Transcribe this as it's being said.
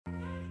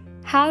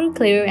How to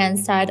clear and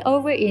start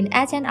over in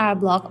H&R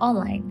Block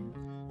Online.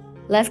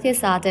 Let's get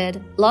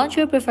started. Launch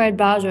your preferred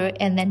browser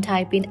and then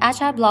type in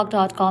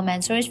hrblock.com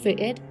and search for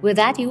it. With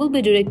that, you will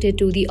be directed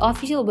to the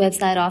official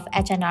website of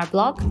H&R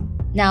Block.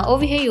 Now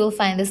over here, you will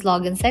find this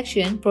login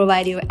section.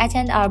 Provide your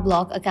H&R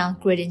Block account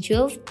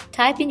credentials.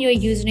 Type in your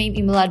username,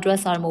 email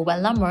address or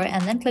mobile number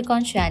and then click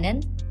on sign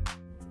in.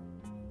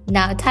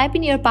 Now type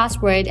in your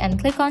password and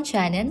click on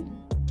sign in.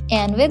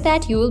 And with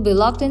that, you will be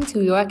logged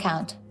into your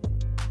account.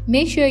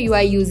 Make sure you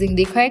are using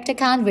the correct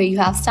account where you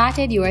have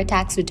started your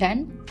tax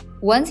return.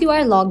 Once you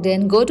are logged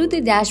in, go to the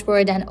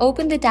dashboard and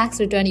open the tax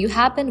return you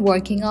have been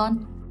working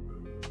on.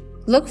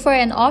 Look for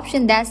an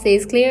option that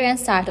says Clear and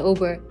Start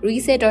Over,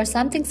 Reset or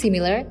something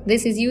similar.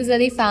 This is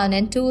usually found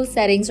in Tools,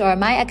 Settings or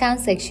My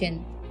Account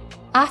section.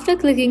 After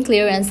clicking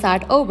Clear and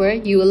Start Over,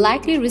 you will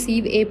likely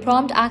receive a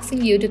prompt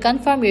asking you to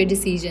confirm your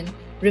decision.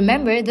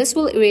 Remember, this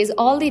will erase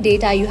all the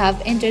data you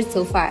have entered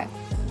so far.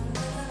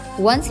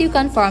 Once you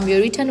confirm,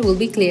 your return will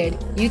be cleared.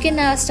 You can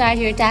now start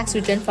your tax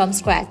return from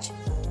scratch.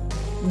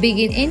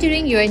 Begin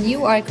entering your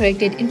new or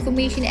corrected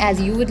information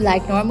as you would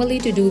like normally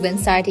to do when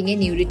starting a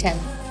new return.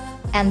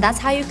 And that's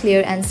how you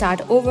clear and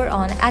start over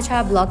on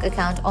H&R Block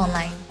account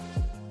online.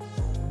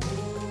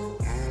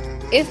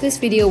 If this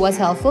video was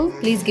helpful,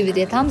 please give it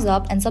a thumbs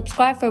up and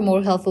subscribe for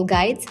more helpful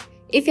guides.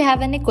 If you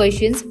have any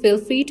questions, feel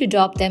free to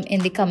drop them in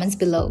the comments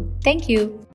below. Thank you.